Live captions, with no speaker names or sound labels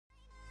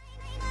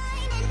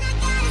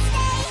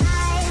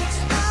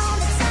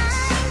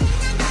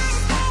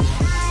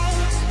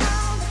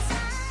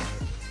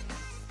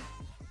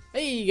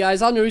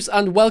guys, I'm Nereus,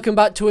 and welcome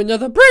back to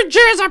another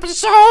Bridges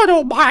episode.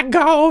 Oh my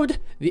god!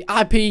 The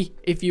IP,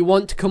 if you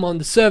want to come on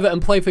the server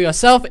and play for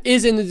yourself,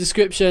 is in the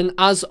description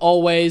as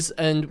always.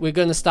 And we're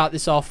going to start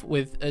this off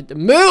with a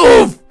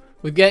move!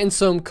 We're getting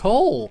some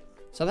coal.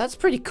 So that's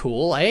pretty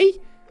cool, eh?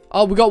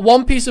 Oh, we got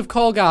one piece of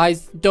coal,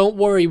 guys. Don't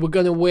worry, we're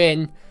going to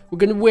win. We're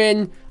going to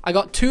win. I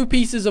got 2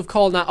 pieces of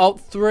coal now. Oh,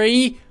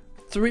 3.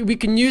 We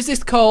can use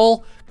this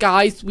coal.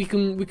 Guys, we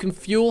can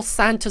fuel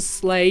Santa's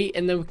sleigh,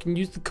 and then we can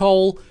use the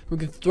coal. We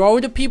can throw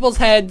it at people's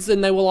heads,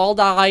 and they will all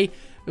die.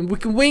 And we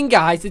can win,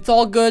 guys. It's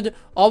all good.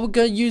 All we're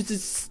gonna use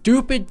is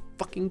stupid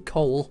fucking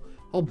coal.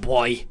 Oh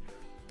boy.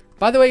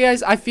 By the way,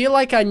 guys, I feel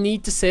like I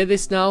need to say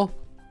this now.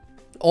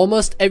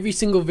 Almost every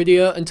single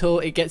video until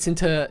it gets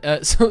into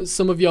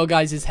some of your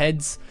guys'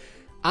 heads.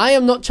 I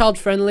am not child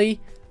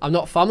friendly. I'm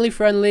not family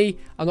friendly.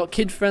 I'm not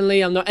kid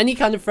friendly. I'm not any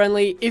kind of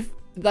friendly. If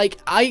like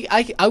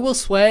I will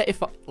swear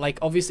if like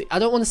obviously I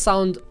don't want to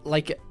sound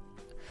like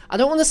I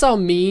don't want to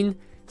sound mean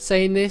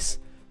saying this,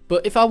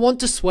 but if I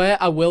want to swear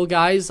I will,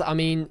 guys. I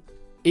mean,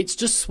 it's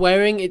just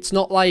swearing. It's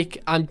not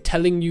like I'm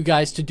telling you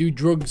guys to do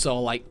drugs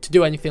or like to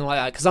do anything like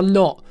that, because I'm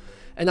not.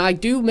 And I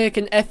do make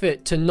an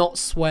effort to not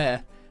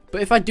swear,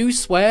 but if I do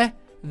swear,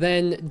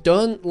 then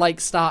don't like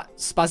start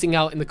spazzing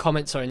out in the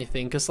comments or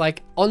anything, because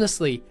like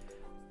honestly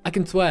I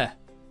can swear.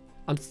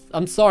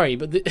 I'm sorry,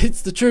 but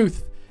it's the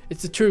truth.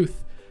 It's the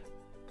truth.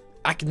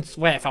 I can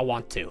swear if I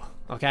want to,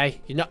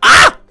 okay? You know,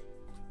 ah!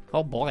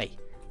 Oh boy.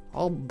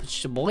 Oh,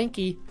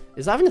 shaboinky.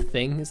 Is that even a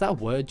thing? Is that a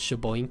word,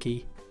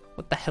 shaboinky?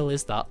 What the hell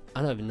is that?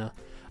 I don't even know.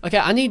 Okay,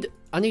 I need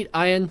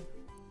iron.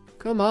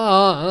 Come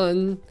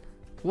on.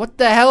 What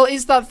the hell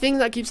is that thing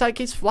that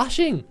keeps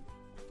flashing?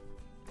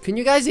 Can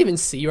you guys even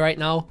see right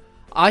now?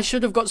 I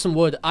should have got some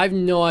wood. I have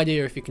no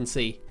idea if you can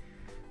see.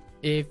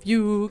 If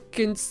you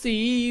can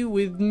see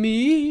with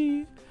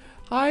me,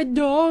 I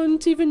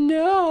don't even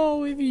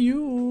know if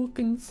you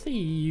can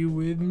see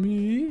with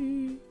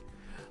me.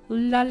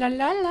 La la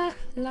la la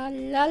la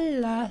la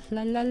la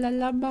la la la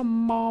la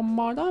bum bum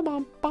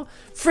bum bum.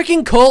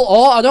 Freaking coal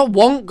ore! I don't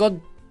want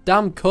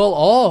goddamn coal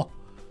ore.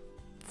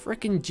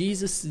 Freaking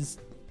Jesus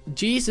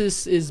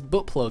is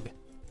butt plug.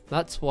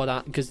 That's what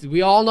I, because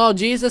we all know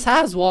Jesus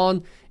has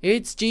one.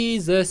 It's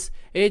Jesus.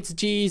 It's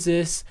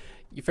Jesus.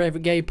 Your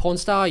favorite gay porn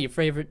star. Your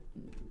favorite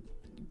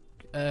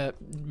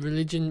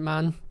religion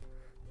man.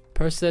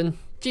 Person.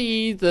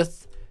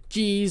 Jesus.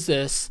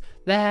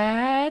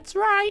 That's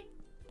right.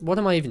 What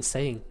am I even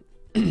saying?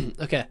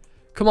 Okay,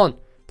 come on,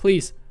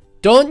 please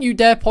don't you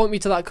dare point me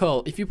to that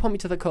coal. If you point me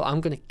to that coal,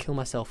 I'm gonna kill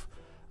myself.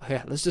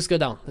 Okay, let's just go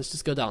down.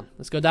 Let's go down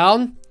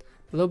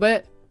a little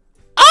bit.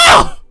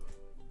 Oh!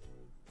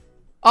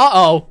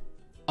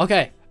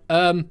 Okay,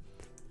 1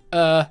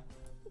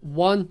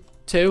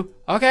 2.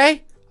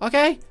 Okay,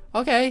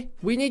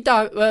 we need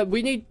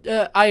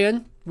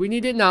iron. We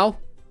need it now.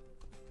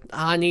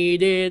 I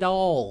need it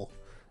all.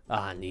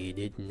 I need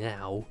it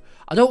now.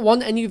 I don't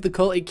want any of the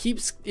coal. It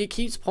keeps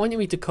pointing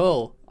me to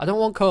coal. I don't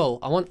want coal.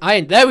 I want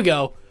iron. There we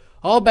go.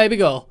 Oh, baby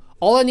girl.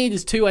 All I need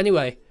is 2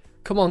 anyway.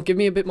 Come on, give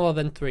me a bit more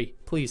than 3,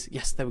 please.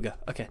 Yes, there we go.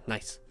 Okay,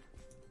 nice.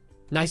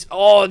 Nice.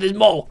 Oh, there's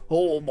more.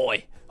 Oh,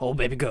 boy. Oh,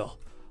 baby girl.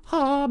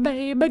 Oh,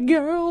 baby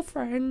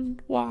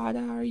girlfriend, what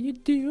are you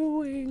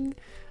doing?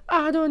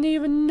 I don't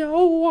even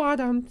know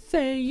what I'm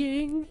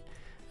saying.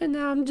 And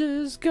I'm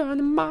just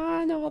gonna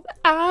mine all the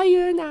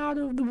iron out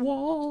of the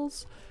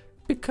walls,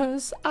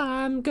 because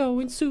I'm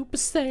going Super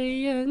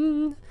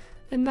Saiyan,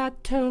 and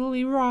that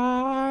totally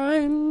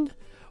rhymed.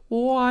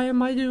 Why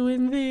am I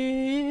doing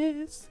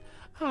this?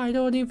 I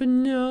don't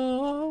even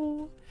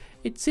know.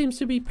 It seems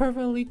to be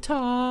perfectly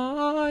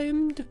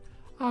timed.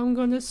 I'm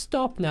gonna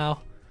stop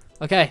now.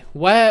 Okay,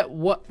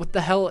 what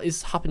the hell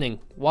is happening?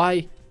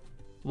 Why,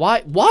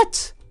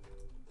 what?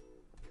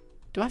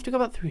 Do I have to go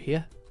back through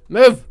here?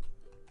 Move!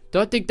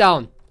 Don't dig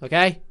down,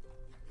 okay?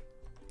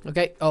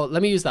 Okay, oh,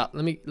 let me use that.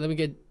 Let me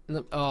get,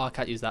 oh, I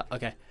can't use that,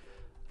 okay.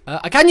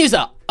 I can use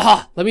that!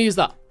 Ah, let me use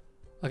that.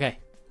 Okay,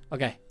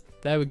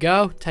 there we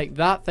go. Take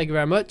that, thank you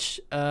very much.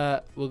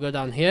 We'll go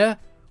down here.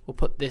 We'll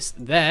put this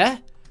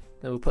there.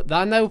 Then we'll put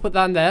that in there, we'll put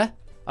that in there.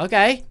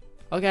 Okay,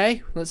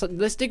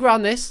 let's dig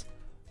around this.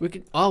 We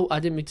can, oh,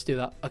 I didn't mean to do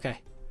that. Okay,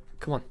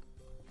 come on.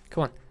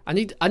 I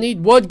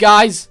need wood,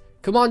 guys.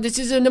 Come on, this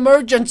is an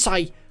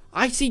emergency.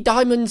 I see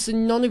diamonds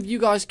and none of you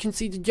guys can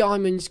see the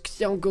diamonds,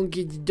 because I'm gonna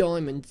get the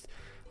diamonds.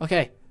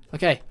 Okay,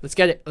 let's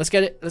get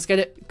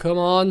it. Come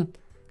on.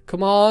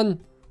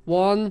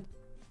 1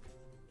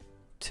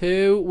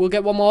 2, we'll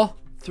get 1 more.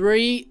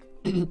 3.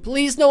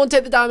 Please, no one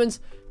take the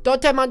diamonds.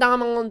 Don't take my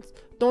diamonds.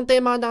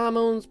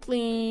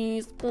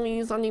 Please,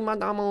 I need my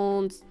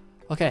diamonds.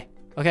 Okay,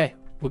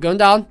 we're going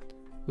down.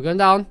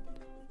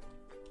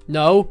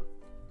 No.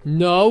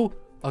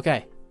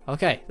 Okay,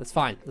 that's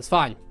fine.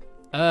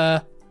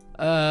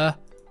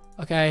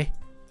 Okay.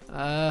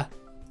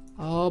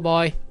 Oh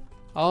boy.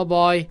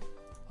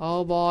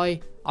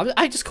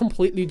 I just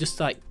completely just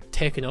like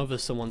taken over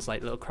someone's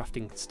like little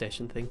crafting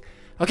station thing.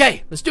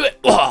 Okay, let's do it.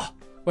 Oh,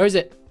 where is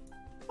it?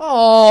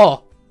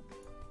 Oh,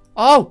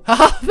 Oh,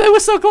 haha, they were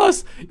so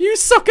close. You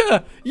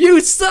sucker.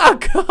 You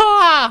suck.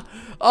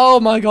 Oh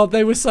my god,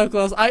 they were so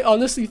close. I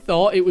honestly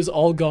thought it was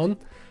all gone.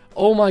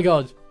 Oh my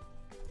god.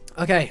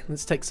 Okay,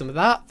 let's take some of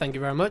that. Thank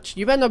you very much.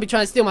 You better not be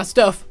trying to steal my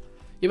stuff.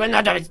 You better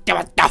not steal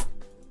my stuff.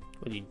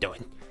 What are you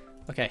doing?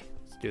 Okay,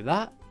 let's do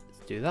that. Let's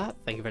do that.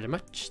 Thank you very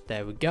much.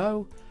 There we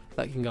go.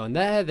 That can go in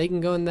there. They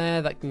can go in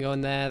there. That can go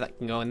in there. That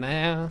can go in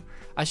there.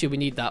 Actually, we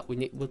need that.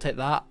 We'll take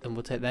that and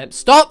we'll take them.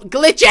 Stop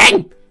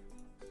glitching!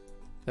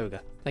 There we go.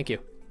 Thank you.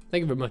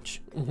 Thank you very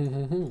much.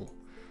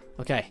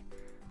 Okay.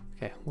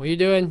 Okay, what are you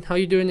doing? How are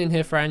you doing in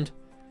here, friend?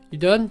 You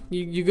done?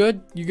 You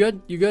good? You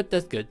good? You good?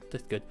 That's good.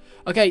 That's good.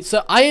 Okay,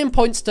 so iron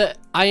points to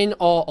iron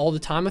ore all the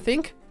time, I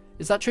think.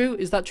 Is that true?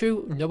 Is that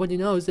true? Nobody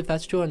knows if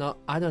that's true or not.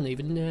 I don't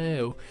even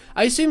know.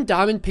 I assume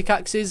diamond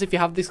pickaxes, if you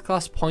have this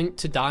class, point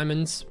to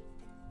diamonds.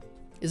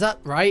 Is that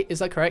right? Is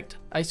that correct?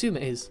 I assume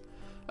it is.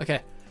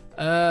 Okay.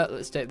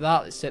 Let's take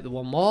that. Let's take the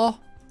one more.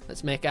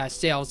 Let's make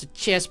ourselves a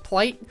chest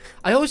plate.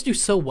 I always do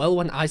so well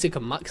when Isaac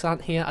and Max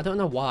aren't here. I don't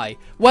know why.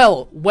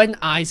 Well, when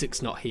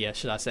Isaac's not here,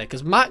 should I say.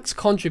 Because Max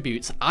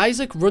contributes.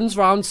 Isaac runs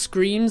around,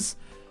 screams,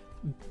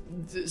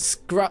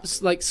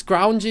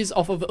 scrounges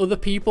off of other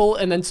people,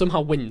 and then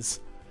somehow wins.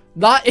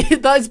 That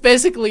is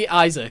basically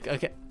Isaac.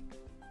 Okay.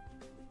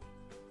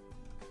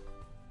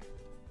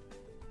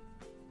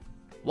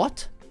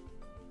 What?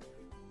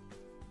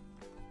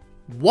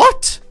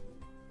 What?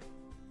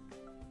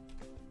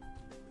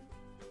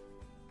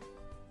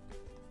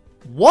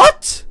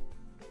 What?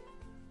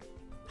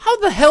 How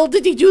the hell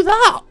did he do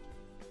that?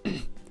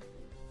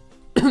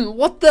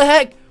 What the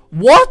heck?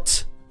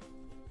 What?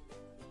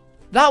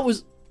 That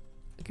was...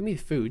 Give me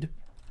the food.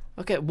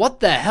 Okay,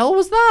 what the hell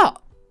was that?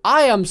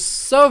 I am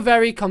so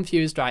very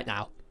confused right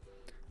now.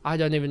 I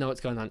don't even know what's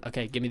going on.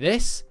 Okay, give me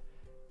this.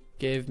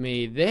 Give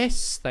me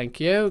this. Thank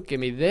you. Give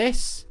me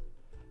this.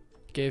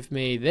 Give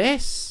me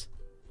this.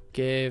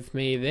 Give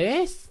me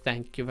this.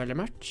 Thank you very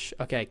much.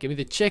 Okay, give me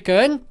the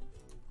chicken.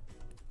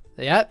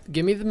 Yep,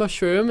 give me the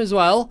mushroom as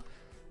well.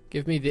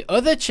 Give me the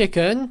other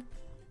chicken.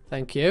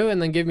 Thank you.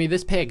 And then give me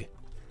this pig.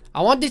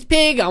 I want this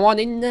pig. I want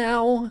it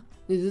now.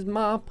 This is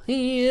my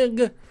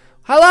pig.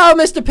 Hello,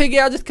 Mr. Piggy.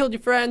 I just killed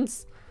your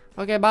friends.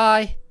 Okay,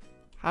 bye.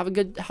 Have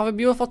a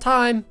beautiful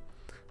time.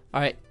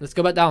 Alright, let's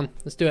go back down.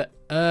 Let's do it.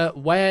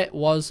 Where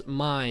was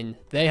mine?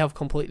 They have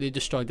completely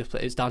destroyed this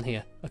place. It's down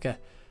here. Okay,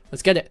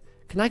 let's get it.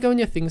 Can I go in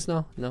your things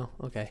now? No?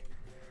 Okay.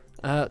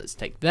 Let's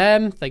take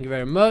them. Thank you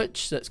very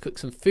much. Let's cook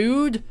some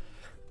food.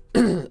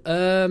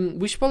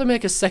 We should probably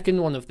make a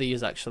second one of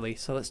these, actually.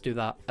 So let's do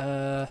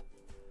that.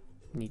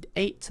 Need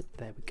 8.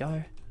 There we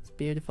go. It's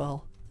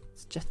beautiful.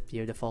 It's just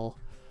beautiful.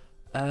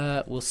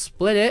 We'll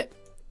split it.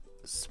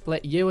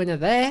 Split you into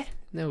there.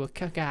 Then we'll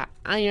cook our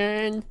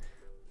iron.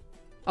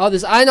 Oh,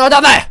 there's iron ore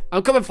down there!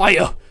 I'm coming for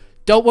you!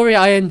 Don't worry,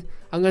 Iron.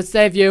 I'm gonna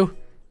save you.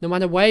 No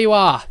matter where you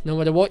are, no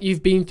matter what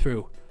you've been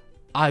through,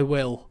 I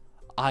will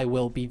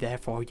be there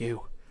for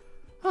you.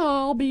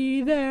 I'll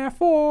be there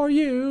for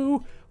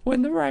you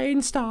when the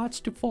rain starts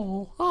to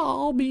fall.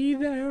 I'll be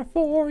there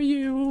for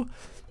you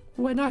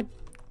when I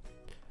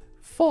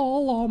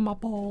fall on my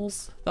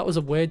balls. That was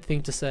a weird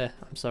thing to say.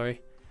 I'm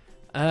sorry.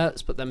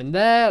 Let's put them in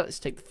there. Let's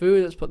take the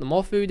food. Let's put the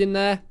more food in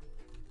there.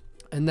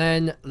 And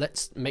then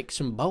let's make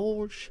some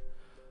bowls.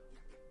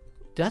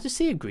 Did I just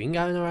see a green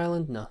guy on our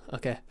island? No.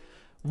 Okay.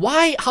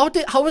 Why? How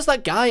was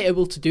that guy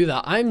able to do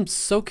that? I'm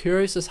so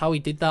curious as how he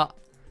did that.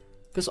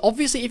 Because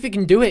obviously if he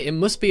can do it, it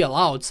must be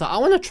allowed. So I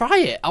want to try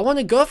it. I want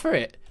to go for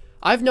it.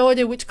 I have no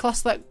idea which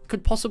class that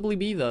could possibly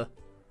be though.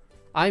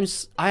 I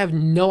have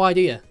no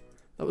idea.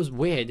 That was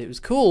weird. It was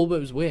cool, but it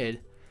was weird.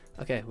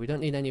 Okay, we don't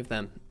need any of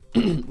them.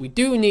 We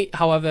do need,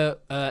 however,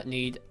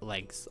 need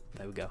legs.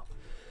 There we go.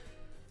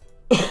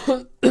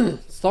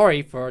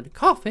 Sorry for the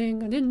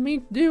coughing. I didn't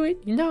mean to do it.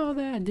 You know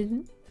that I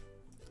didn't.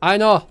 I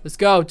know. Let's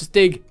go. Just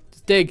dig.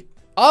 Just dig.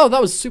 Oh,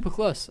 that was super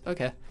close.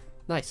 Okay.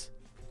 Nice.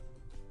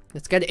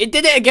 Let's get it. It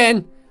did it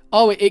again.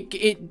 Oh, it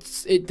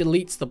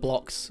deletes the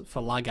blocks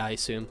for lag, I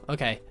assume.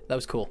 Okay. That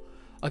was cool.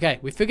 Okay.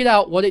 We figured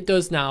out what it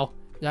does now.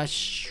 That's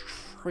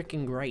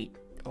freaking great.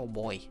 Oh,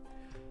 boy.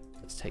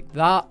 Let's take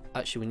that.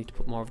 Actually, we need to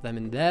put more of them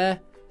in there.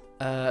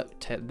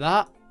 Take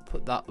that.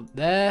 Put that up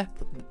there.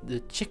 Put the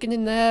chicken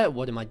in there.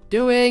 What am I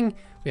doing?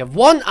 We have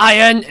 1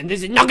 iron, and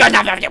this is not good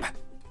enough.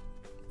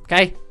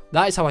 Okay,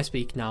 that is how I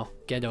speak now.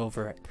 Get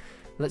over it.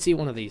 Let's eat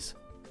one of these.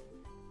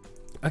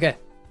 Okay,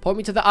 point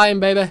me to the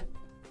iron, baby.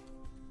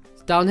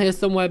 It's down here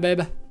somewhere,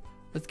 baby.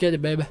 Let's get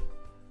it, baby.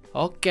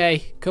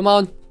 Okay, come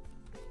on.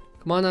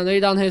 Come on, I know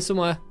you're down here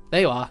somewhere.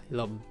 There you are, you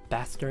little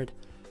bastard.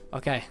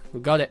 Okay, we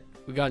got it.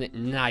 We got it.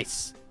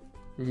 Nice.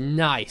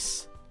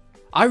 Nice.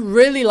 I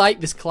really like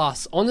this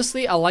class.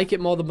 Honestly, I like it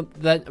more than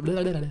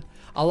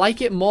I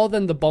like it more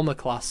than the bomber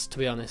class, to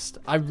be honest.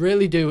 I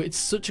really do. It's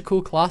such a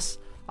cool class.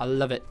 I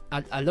love it.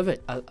 I love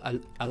it. I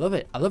love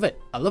it. I love it.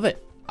 I love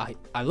it.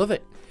 I love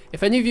it.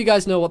 If any of you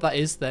guys know what that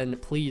is, then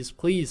please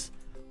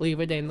leave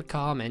it in the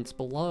comments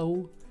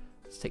below.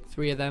 Let's take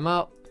 3 of them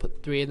out.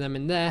 Put 3 of them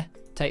in there.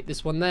 Take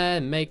this one there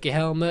and make a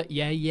helmet.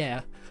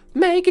 Yeah.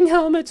 Making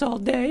helmets all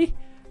day.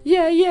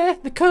 Yeah, yeah,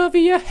 the curve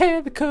of your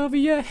hair, the curve of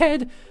your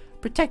head.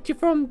 Protect you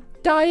from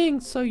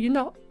dying so you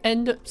don't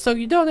end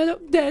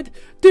up dead.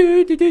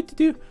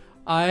 Do.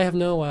 I have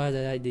no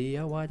other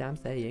idea what I'm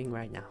saying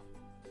right now.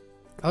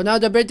 Oh no,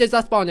 the bridges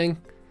are spawning.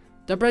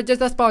 The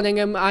bridges are spawning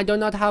and I do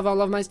not have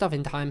all of my stuff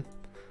in time.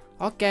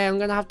 Okay, I'm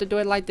gonna have to do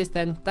it like this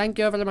then. Thank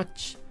you very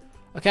much.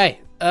 Okay,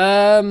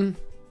 let's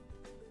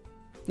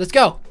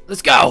go.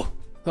 Let's go.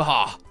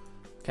 Haha.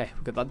 Okay,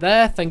 we got that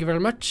there. Thank you very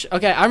much.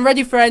 Okay, I'm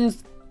ready,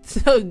 friends.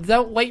 So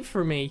don't wait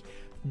for me.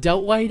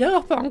 Don't wait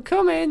up. I'm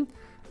coming.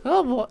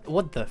 Oh,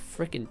 what the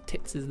freaking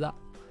tits is that?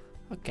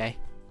 Okay,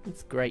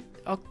 that's great.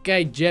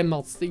 Okay, Jim,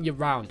 I'll see you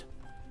around.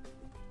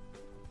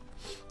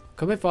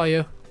 Coming for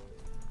you.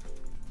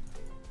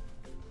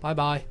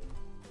 Bye-bye.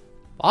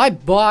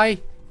 Bye-bye.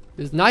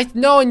 It's nice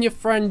knowing you,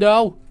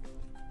 friendo.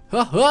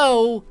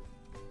 Ho-ho.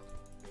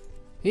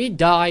 He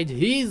died.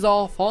 He's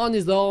off on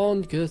his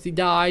own because he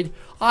died.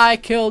 I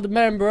killed a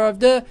member of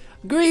the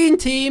green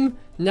team.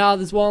 Now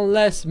there's one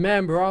less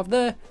member of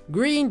the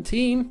green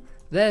team.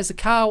 There's a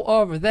cow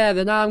over there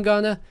that I'm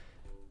gonna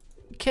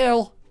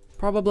kill.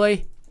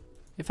 Probably.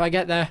 If I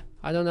get there.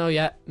 I don't know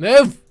yet.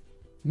 Move!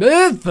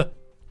 Move!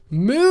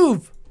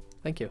 Move!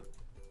 Thank you.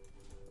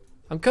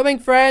 I'm coming,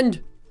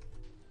 friend.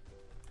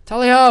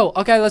 Tally ho.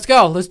 Okay, let's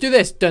go. Let's do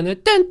this. Dun dun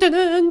dun dun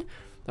dun.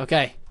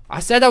 Okay. I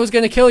said I was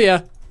gonna kill you.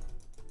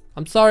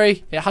 I'm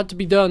sorry. It had to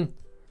be done.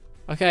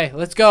 Okay,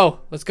 let's go.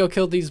 Let's go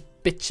kill these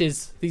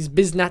bitches. These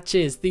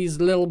biznatches. These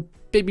little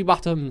baby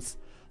bottoms.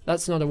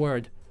 That's not a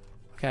word.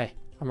 Okay.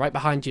 I'm right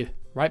behind you.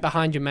 Right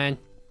behind you, man.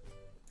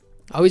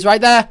 Oh, he's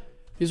right there.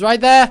 He's right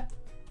there.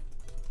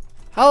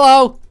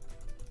 Hello.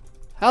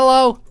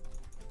 Hello.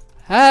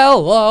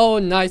 Hello.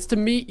 Nice to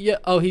meet you.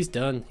 Oh, he's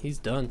done. He's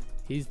done.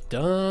 He's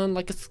done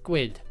like a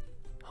squid.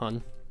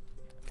 Hun.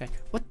 Okay.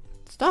 What?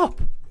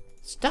 Stop.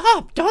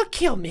 Stop. Don't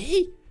kill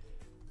me.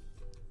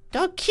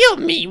 Don't kill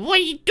me. What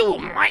are you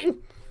doing, man?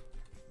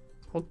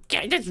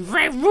 Okay, that's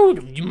very rude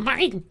of you,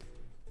 man.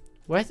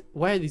 Where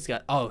are these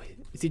guys? Oh,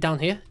 is he down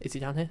here? Is he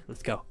down here?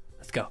 Let's go.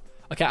 Let's go.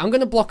 Okay, I'm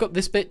gonna block up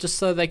this bit just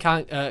so they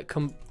can't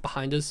come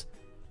behind us.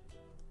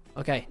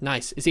 Okay,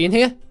 nice. Is he in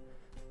here?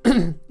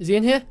 Is he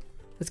in here?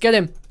 Let's get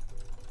him.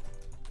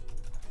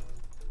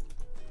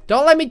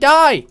 Don't let me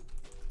die.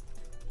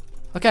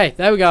 Okay,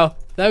 there we go.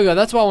 There we go.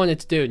 That's what I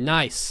wanted to do.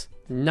 Nice.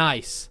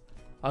 Nice.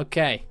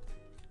 Okay.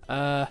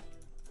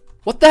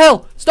 What the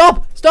hell?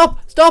 Stop!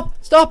 Stop! Stop!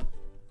 Stop!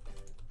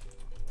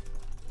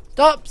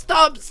 Stop!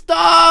 Stop!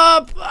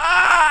 Stop!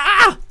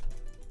 Ah!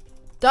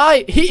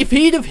 Die! If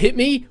he'd have hit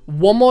me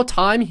one more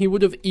time, he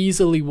would have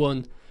easily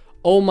won.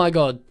 Oh my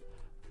god.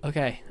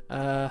 Okay.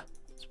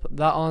 Let's put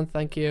that on.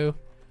 Thank you.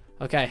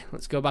 Okay,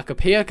 let's go back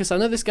up here because I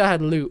know this guy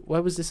had loot.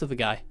 Where was this other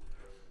guy?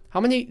 How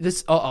many?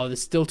 This. Uh-oh,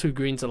 there's still 2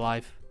 greens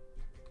alive.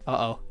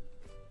 Uh-oh.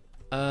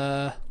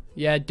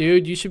 Yeah,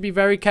 dude, you should be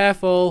very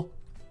careful.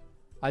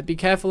 I'd be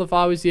careful if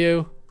I was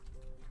you.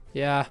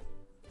 Yeah.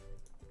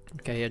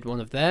 Okay, he had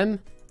one of them.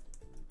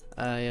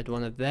 He had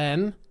one of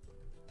them.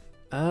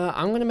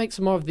 I'm going to make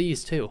some more of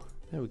these too.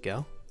 There we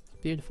go.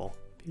 Beautiful.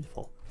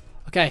 Beautiful.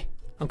 Okay,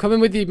 I'm coming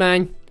with you,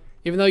 man.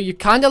 Even though you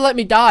kind of let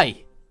me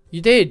die.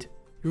 You did.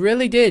 You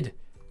really did.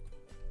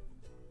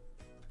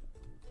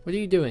 What are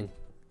you doing?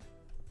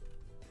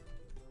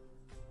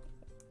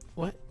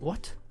 What?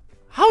 What?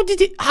 How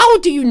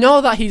do you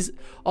know that he's...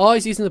 Oh,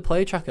 he's using the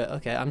play tracker.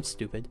 Okay, I'm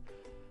stupid.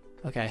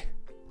 Okay.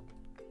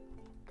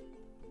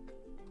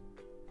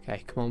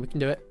 Okay, come on, we can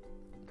do it.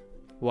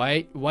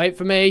 Wait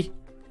for me.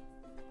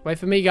 Wait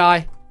for me,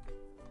 guy.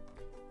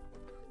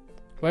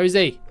 Where is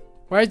he?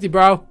 Where is he,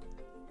 bro?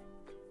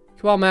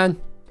 Come on,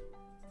 man.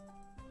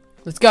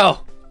 Let's go.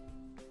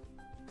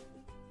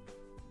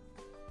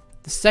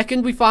 The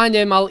second we find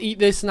him, I'll eat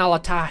this and I'll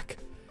attack.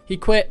 He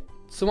quit.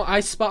 Some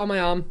ice spot on my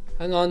arm.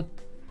 Hang on.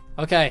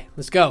 Okay,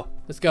 let's go.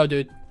 Let's go,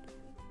 dude.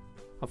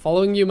 I'm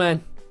following you,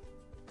 man.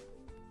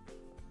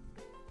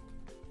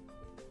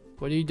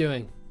 What are you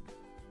doing?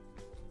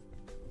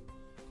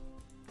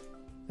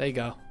 There you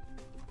go.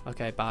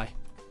 Okay, bye.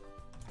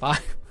 Bye.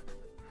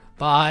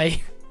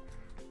 Bye.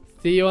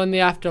 See you in the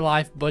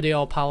afterlife, buddy,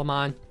 old pal of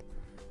mine.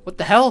 What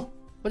the hell?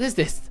 What is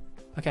this?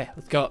 Okay,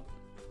 let's go.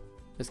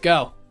 Let's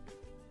go.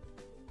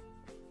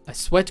 I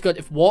swear to God,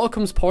 if water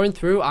comes pouring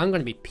through, I'm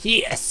gonna be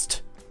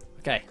pissed.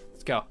 Okay,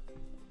 let's go.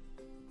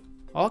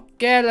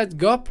 Okay, let's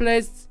go,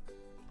 please.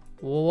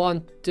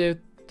 1, 2,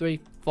 3,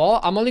 4.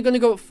 I'm only gonna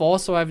go at 4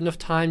 so I have enough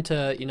time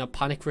to, you know,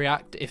 panic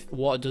react if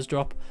water does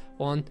drop.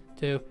 1,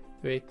 2,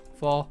 3,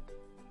 4.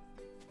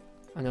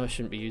 I know I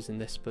shouldn't be using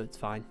this, but it's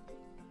fine.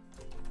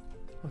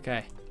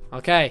 Okay.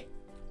 Okay.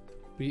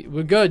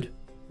 We're good.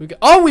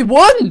 Oh, we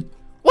won!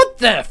 What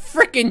the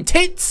frickin'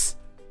 tits?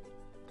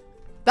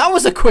 That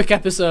was a quick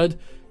episode.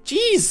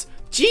 Jeez.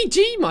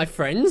 GG, my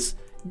friends.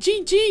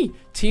 GG.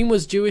 Team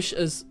was Jewish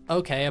as...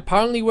 Okay,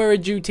 apparently we're a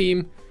Jew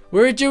team.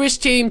 We're a Jewish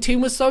team.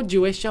 Team was so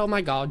Jewish. Oh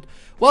my god.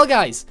 Well,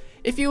 guys,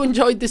 if you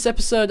enjoyed this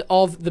episode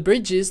of The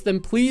Bridges, then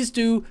please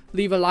do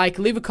leave a like,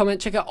 leave a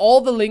comment, check out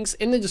all the links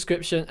in the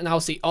description, and I'll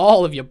see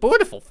all of your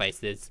beautiful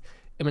faces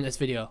in my next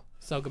video.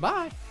 So,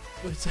 goodbye.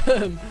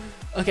 But,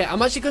 okay,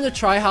 I'm actually going to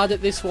try hard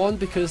at this one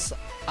because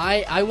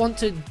I want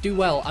to do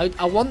well.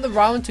 I want the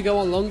round to go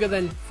on longer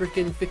than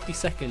freaking 50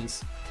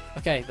 seconds.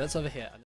 Okay, that's over here.